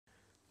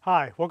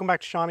Hi, welcome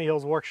back to Shawnee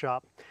Hills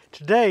Workshop.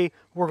 Today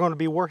we're going to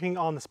be working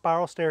on the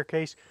spiral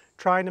staircase,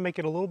 trying to make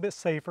it a little bit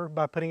safer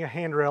by putting a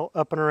handrail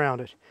up and around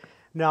it.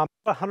 Now I'm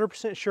not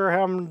 100% sure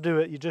how I'm going to do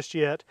it just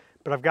yet,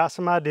 but I've got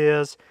some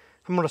ideas.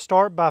 I'm going to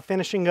start by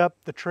finishing up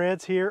the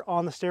treads here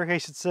on the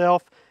staircase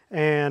itself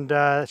and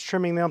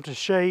trimming them to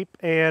shape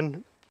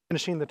and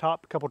finishing the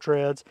top couple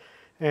treads,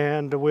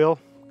 and we'll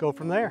go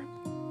from there.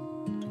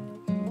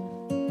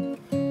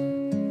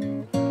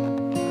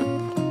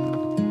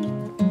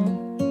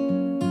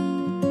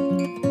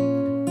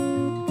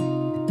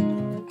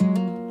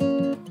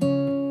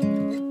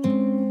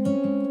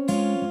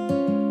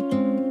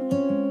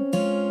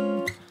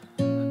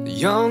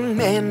 Young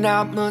man,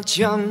 not much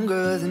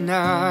younger than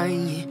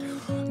I.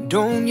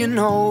 Don't you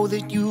know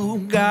that you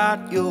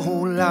got your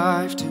whole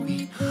life to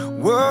be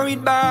worried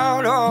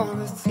about all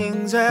the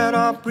things that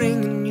are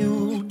bringing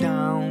you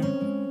down?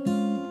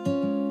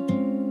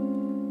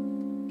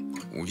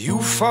 Will you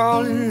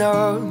fall in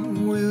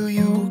love? Will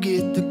you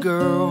get the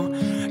girl?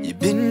 You've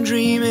been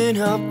dreaming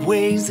up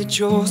ways that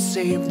you'll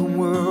save the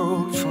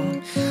world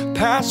from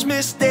past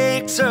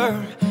mistakes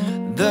or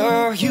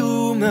the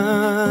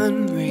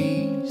human race.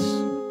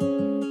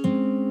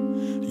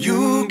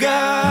 You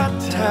got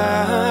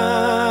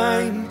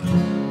time,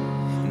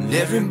 and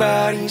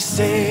everybody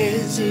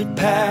says it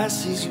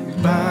passes you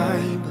by,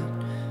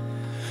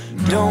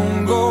 but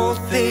don't go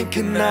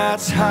thinking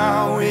that's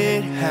how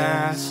it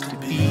has to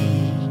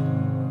be.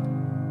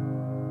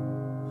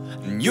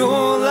 And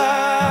you'll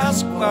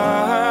ask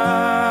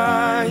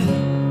why,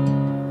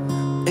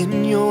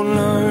 and you'll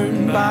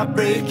learn by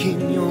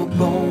breaking your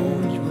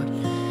bones, but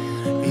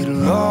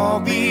it'll all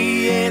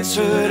be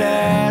answered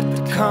at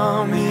the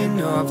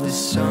coming of the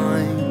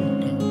sun.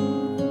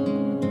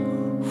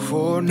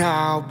 For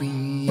now, be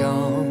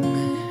young.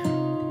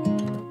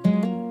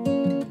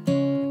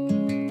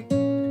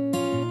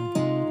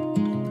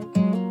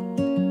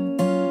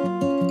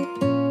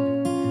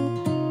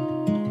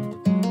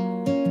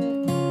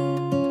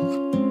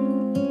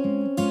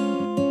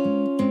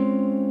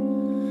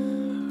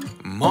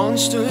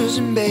 Monsters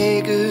and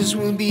beggars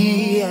will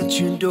be at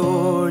your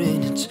door,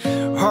 and it's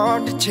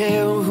hard to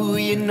tell who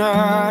you're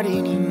not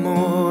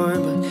anymore.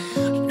 But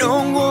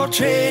don't go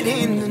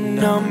trading the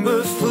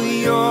number for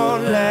your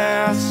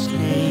last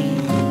name.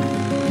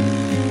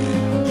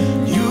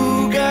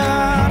 You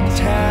got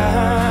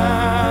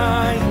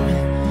time,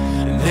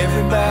 and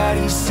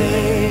everybody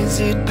says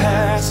it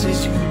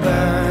passes you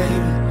by.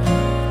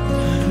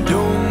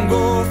 Don't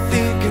go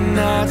thinking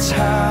that's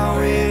how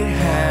it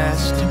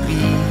has to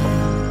be.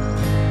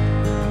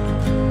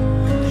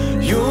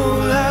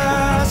 You'll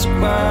ask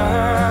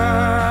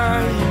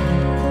why,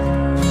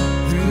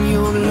 and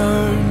you'll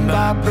learn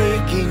by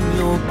breaking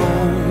your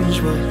bones,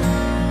 but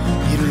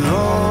it'll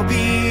all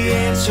be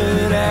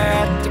answered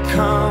at the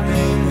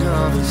coming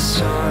of the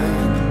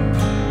sun.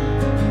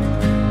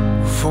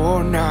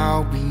 For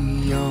now, be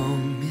young.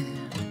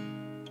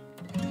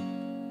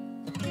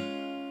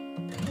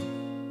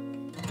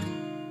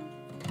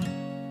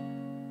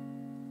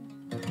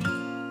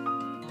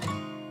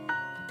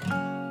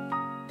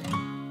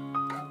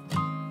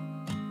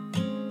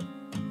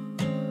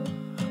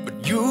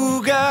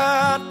 You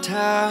got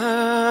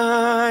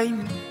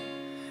time,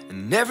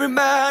 and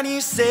everybody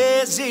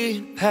says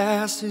it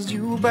passes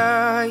you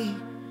by.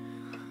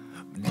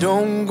 But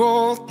don't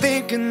go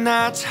thinking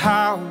that's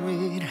how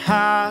it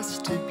has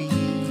to be.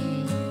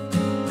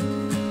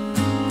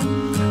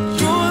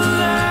 You'll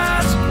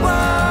ask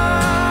why,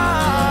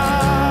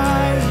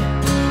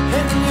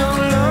 and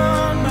you'll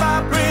learn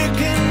by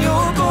breaking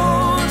your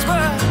bones,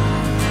 but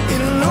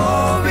it'll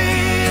all be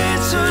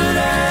answered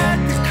at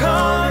the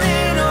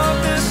coming of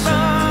the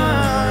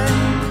sun.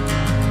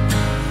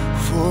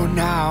 For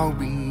now,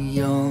 be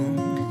young.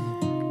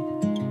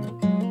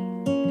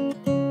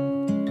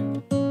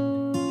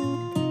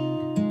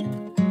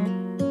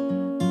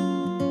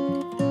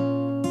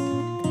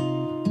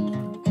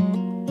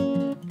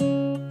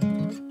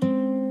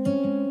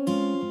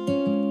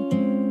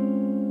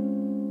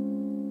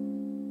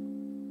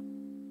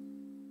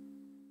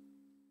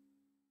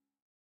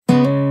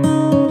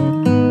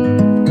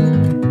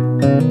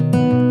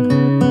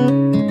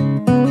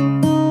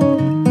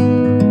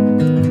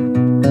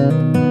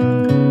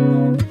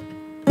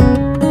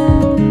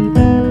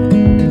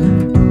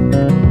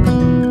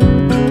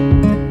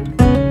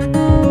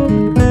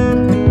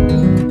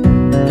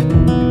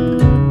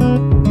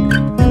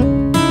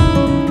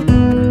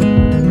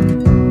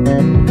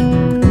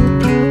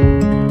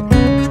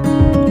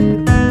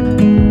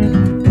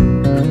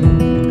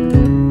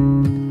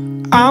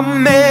 I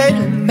met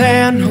a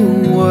man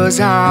who was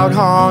out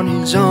on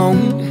his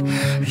own.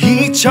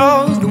 He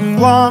chose to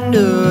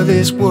wander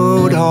this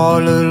world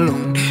all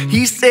alone.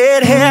 He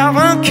said,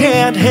 heaven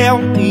can't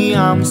help me,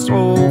 I'm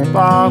so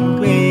far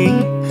away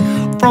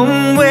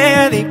from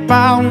where they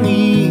found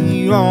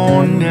me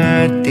on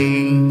that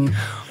day.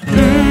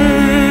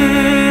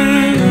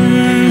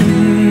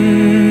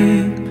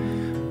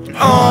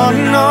 On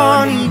and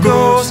on he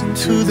goes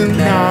into the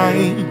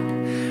night,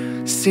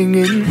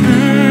 singing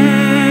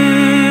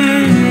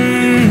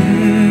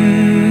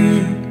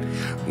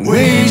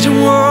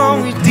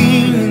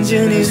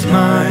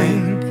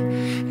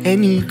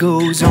and he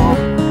goes on.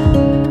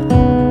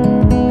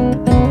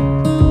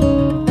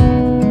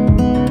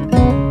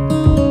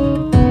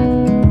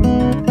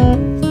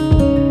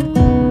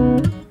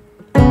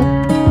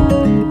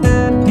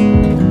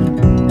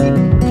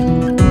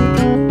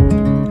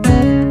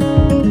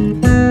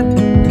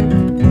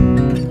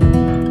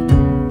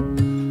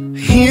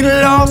 He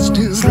lost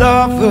his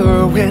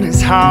lover when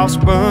his house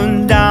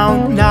burned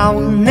down. Now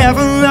he'll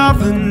never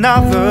love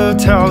another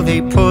till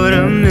they put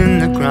him in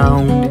the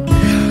ground.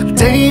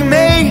 They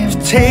may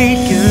have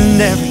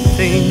taken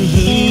everything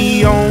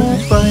he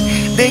owned, but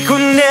they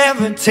could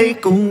never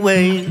take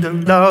away the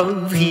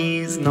love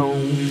he's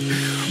known.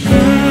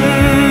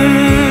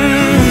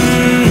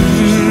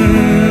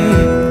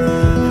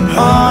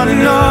 On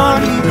and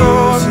on he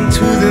goes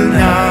into the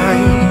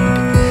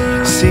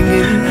night,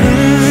 singing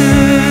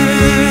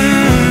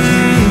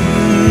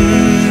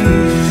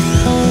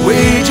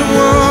wage a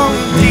war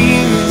with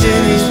demons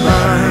in his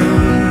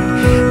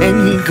mind, and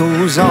he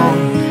goes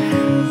on.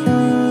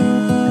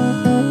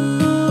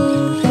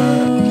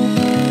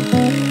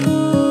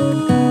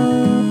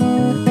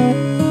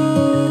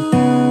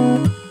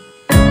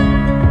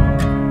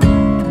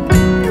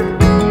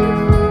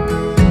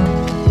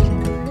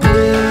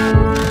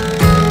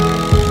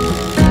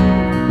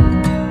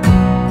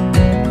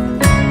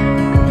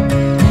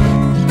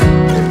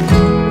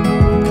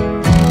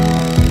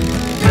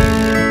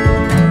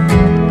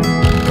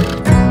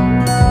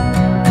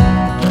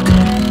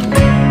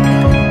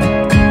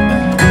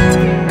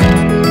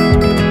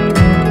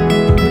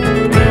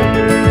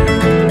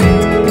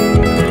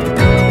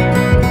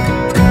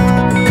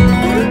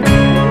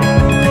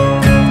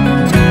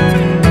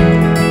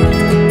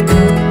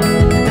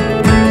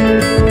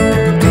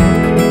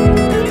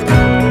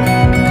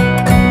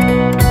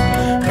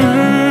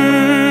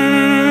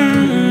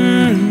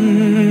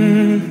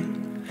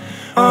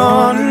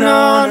 On and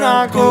on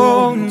I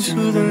go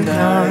into the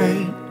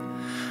night,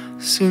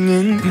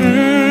 singing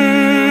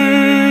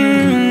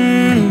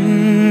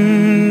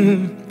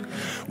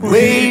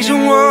wage a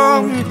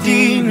war with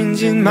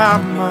demons in my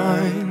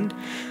mind,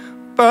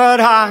 but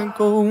I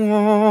go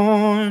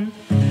on.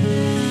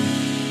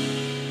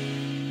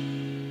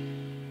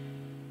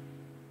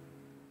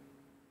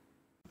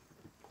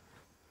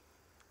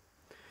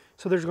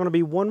 So there's going to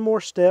be one more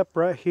step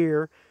right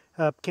here.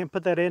 Can't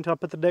put that in until I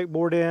put the deck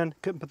board in.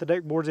 Couldn't put the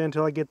deck boards in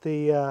until I get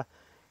the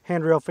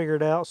handrail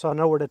figured out, so I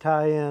know where to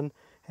tie in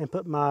and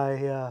put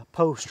my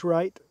post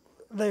right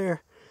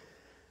there.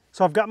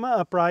 So I've got my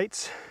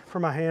uprights for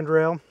my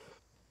handrail,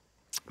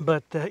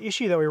 but the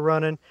issue that we're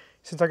running,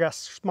 since I got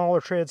smaller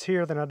treads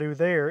here than I do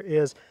there,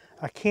 is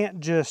I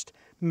can't just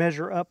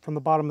measure up from the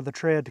bottom of the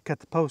tread to cut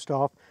the post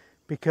off,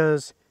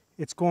 because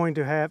it's going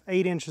to have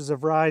 8 inches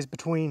of rise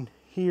between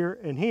here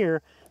and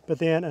here, but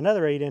then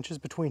another 8 inches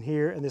between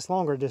here and this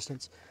longer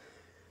distance.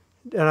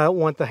 And I don't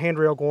want the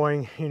handrail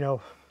going, you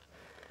know,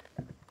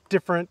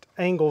 different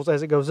angles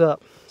as it goes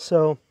up.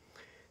 So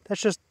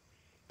that's just,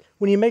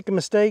 when you make a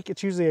mistake,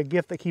 it's usually a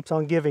gift that keeps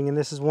on giving, and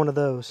this is one of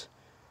those.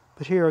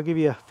 But here, I'll give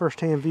you a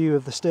first-hand view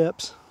of the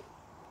steps.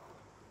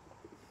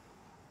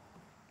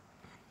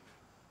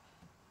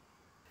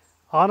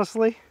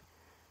 Honestly,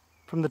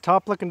 from the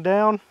top looking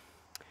down,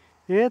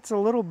 it's a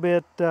little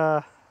bit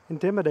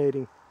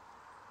intimidating.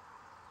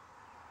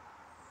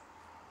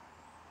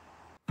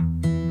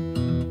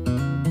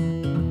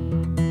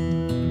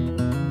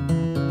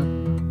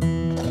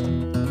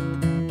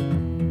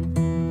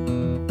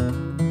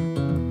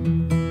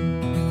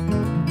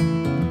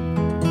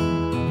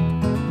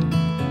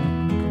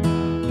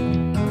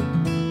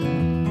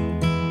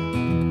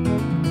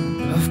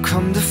 I've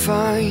come to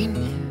find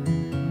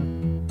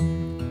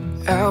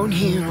out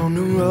here on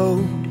the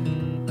road,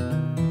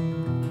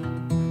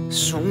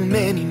 so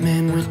many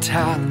men with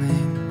talent,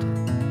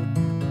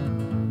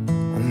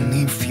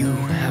 only few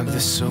have the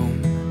soul.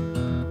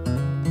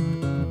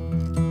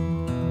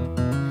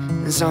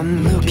 As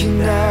I'm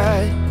looking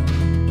at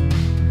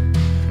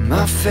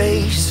my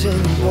face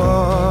in the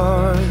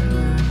water,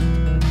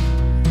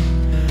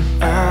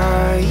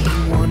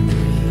 I'm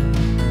wondering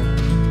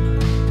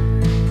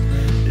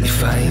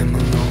if I am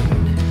alone.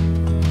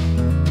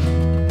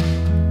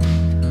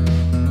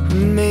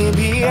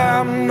 Maybe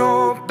I'm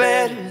no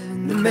better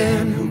than the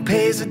man who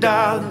pays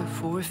 $1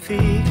 for a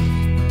fish.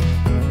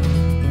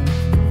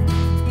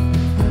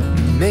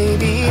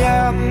 Maybe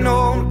I'm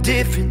no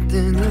different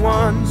than the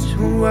ones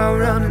who are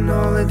running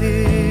all of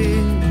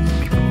this.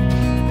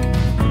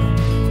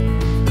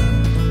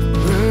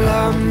 Well,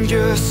 I'm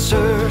just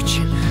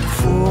searching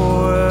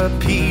for a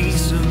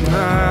peace of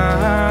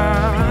mind,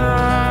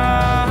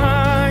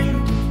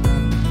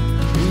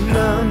 and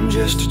I'm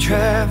just a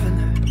traveler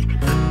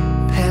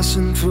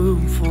passing through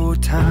for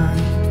time.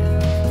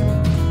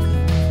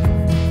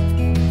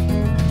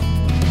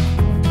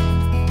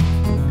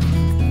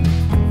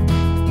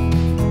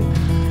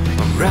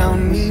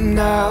 Around me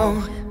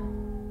now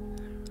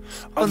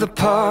are the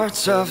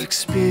parts of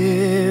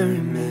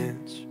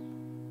experiments.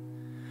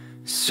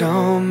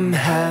 Some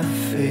have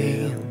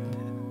failed,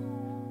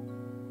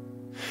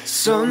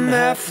 some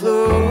have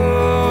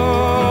flown.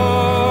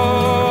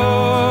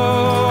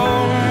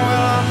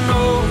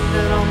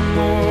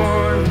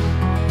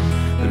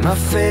 my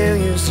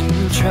failures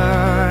and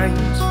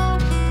trials.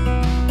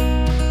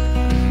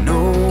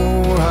 No,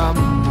 I'm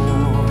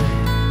more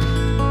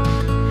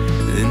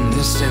than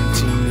this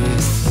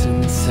emptiness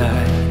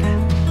inside.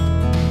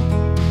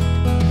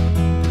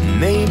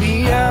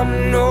 Maybe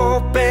I'm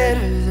no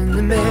better than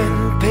the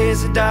man who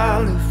pays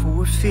 $1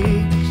 for a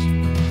fix.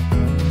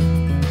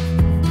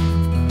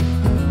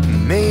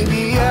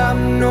 Maybe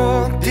I'm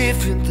no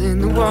different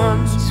than the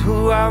ones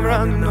who are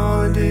running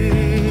all of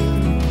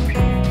this.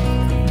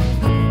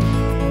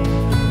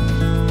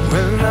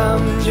 Well,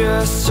 I'm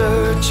just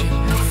searching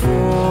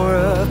for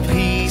a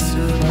peace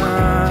of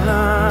mind,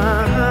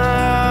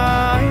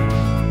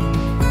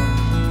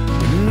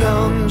 and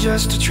I'm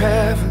just a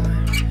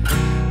traveler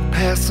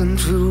passing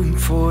through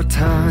for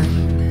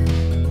time.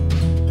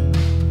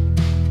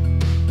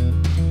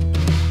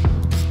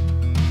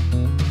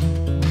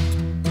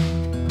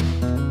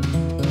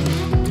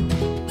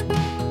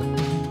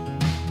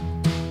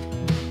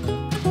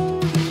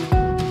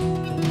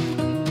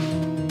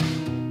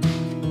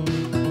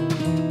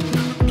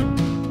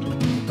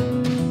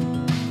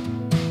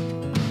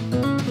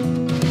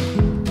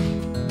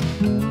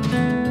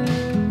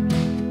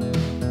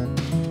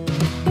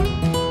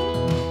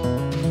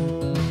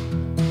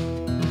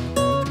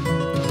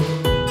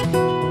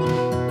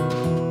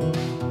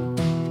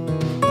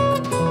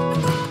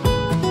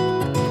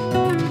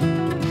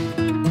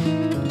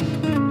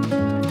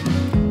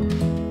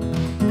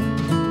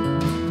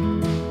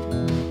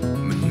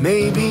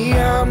 Maybe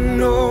I'm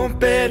no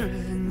better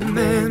than the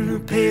man who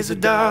pays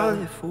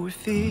 $1 for a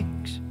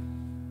fix.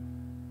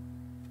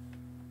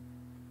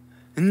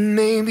 And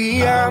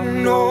maybe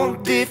I'm no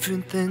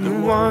different than the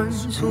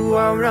ones who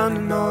are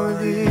running all of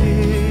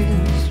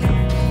this.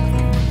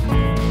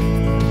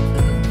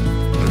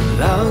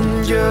 Well,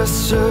 I'm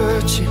just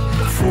searching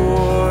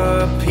for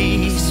a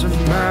peace of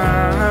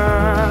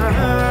mind,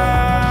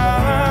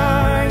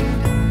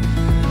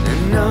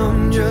 and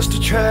I'm just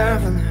a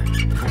traveler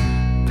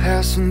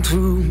passing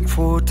through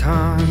for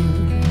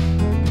time.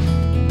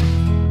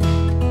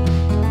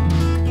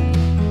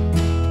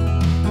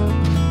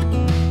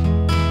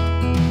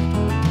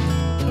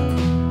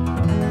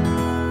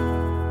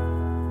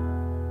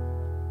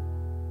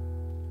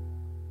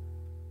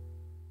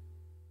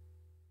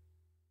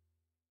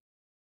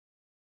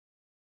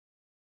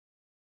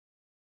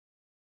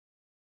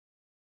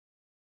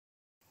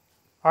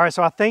 All right,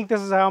 so I think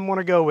this is how I'm going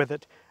to go with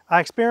it.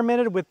 I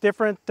experimented with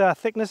different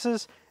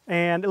thicknesses,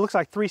 and it looks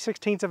like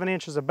 3/16 of an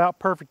inch is about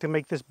perfect to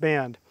make this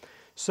bend.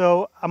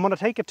 So I'm going to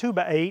take a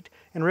 2x8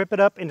 and rip it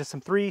up into some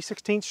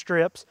 3/16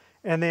 strips,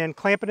 and then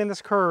clamp it in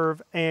this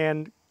curve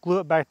and glue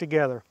it back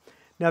together.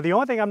 Now the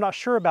only thing I'm not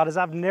sure about is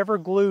I've never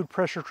glued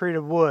pressure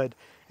treated wood,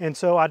 and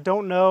so I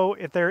don't know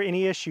if there are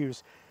any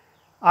issues.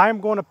 I'm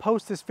going to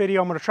post this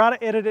video. I'm going to try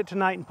to edit it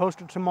tonight and post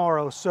it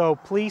tomorrow, so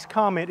please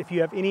comment if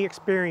you have any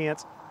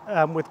experience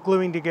with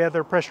gluing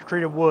together pressure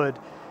treated wood.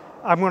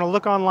 I'm going to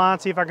look online,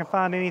 see if I can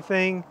find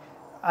anything.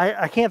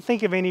 I can't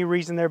think of any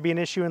reason there'd be an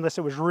issue unless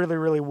it was really,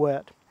 really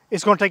wet.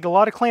 It's going to take a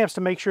lot of clamps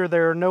to make sure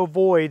there are no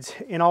voids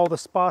in all the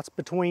spots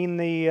between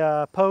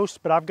the posts,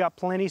 but I've got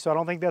plenty, so I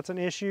don't think that's an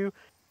issue.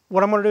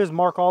 What I'm going to do is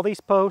mark all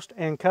these posts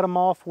and cut them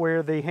off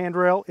where the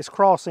handrail is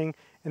crossing,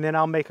 and then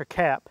I'll make a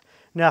cap.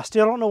 Now, I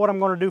still don't know what I'm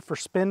going to do for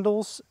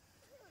spindles.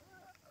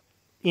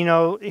 You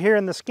know, here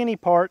in the skinny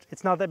part,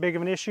 it's not that big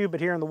of an issue, but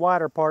here in the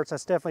wider parts,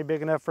 that's definitely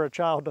big enough for a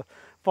child to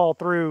fall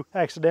through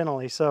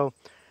accidentally. So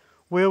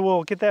we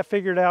will get that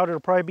figured out. It'll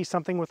probably be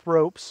something with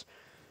ropes.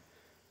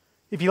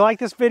 If you like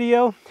this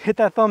video, hit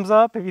that thumbs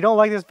up. If you don't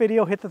like this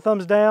video, hit the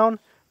thumbs down.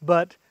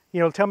 But, you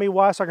know, tell me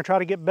why so I can try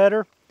to get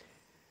better.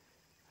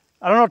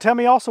 I don't know, tell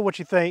me also what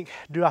you think.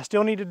 Do I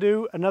still need to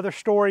do another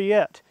story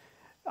yet?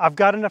 I've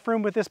got enough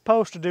room with this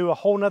post to do a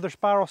whole nother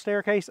spiral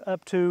staircase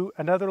up to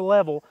another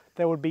level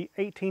that would be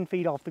 18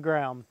 feet off the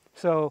ground.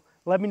 So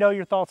let me know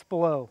your thoughts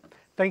below.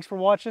 Thanks for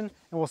watching, and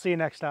we'll see you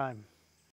next time.